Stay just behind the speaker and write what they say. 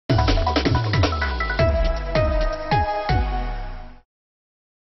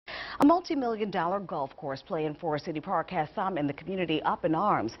multi-million-dollar golf course planned for City Park has some in the community up in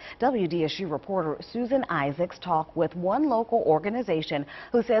arms. WDSU reporter Susan Isaacs talked with one local organization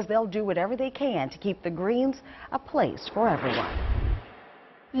who says they'll do whatever they can to keep the greens a place for everyone.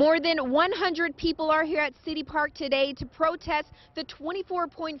 More than 100 people are here at City Park today to protest the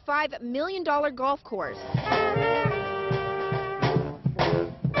 $24.5 million golf course.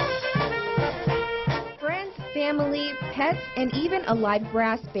 Friends, family, pets, and even a live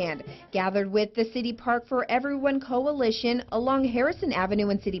brass band gathered with the City Park for Everyone coalition along Harrison Avenue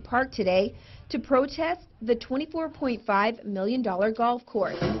in City Park today to protest the $24.5 million golf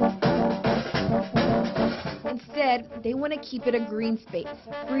course. Instead, they want to keep it a green space,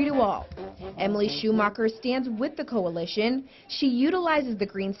 free to all. Emily Schumacher stands with the coalition. She utilizes the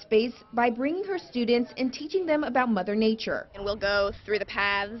green space by bringing her students and teaching them about Mother Nature. And we'll go through the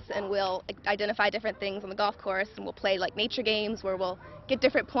paths and we'll identify different things on the golf course, and we'll play like nature games where we'll get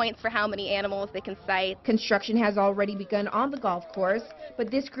different points for how many animals they can sight. Construction has already begun on the golf course,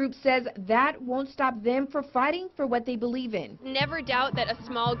 but this group says that won't stop them from fighting for what they believe in. Never doubt that a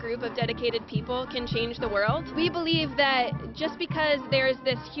small group of dedicated people can change the world. We believe that just because there's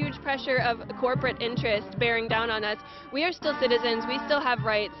this huge pressure of corporate interest bearing down on us, we are still citizens, we still have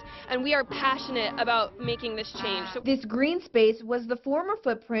rights, and we are passionate about making this change. This green space was the former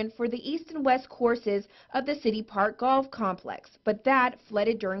footprint for the east and west courses of the City Park Golf Complex, but that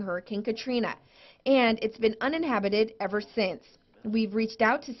flooded during Hurricane Katrina, and it's been uninhabited ever since. We've reached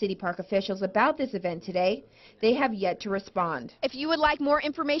out to City Park officials about this event today. They have yet to respond. If you would like more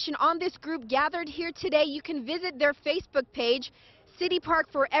information on this group gathered here today, you can visit their Facebook page, City Park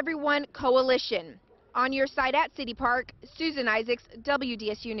for Everyone Coalition. On your site at City Park, Susan Isaacs,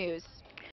 WDSU News.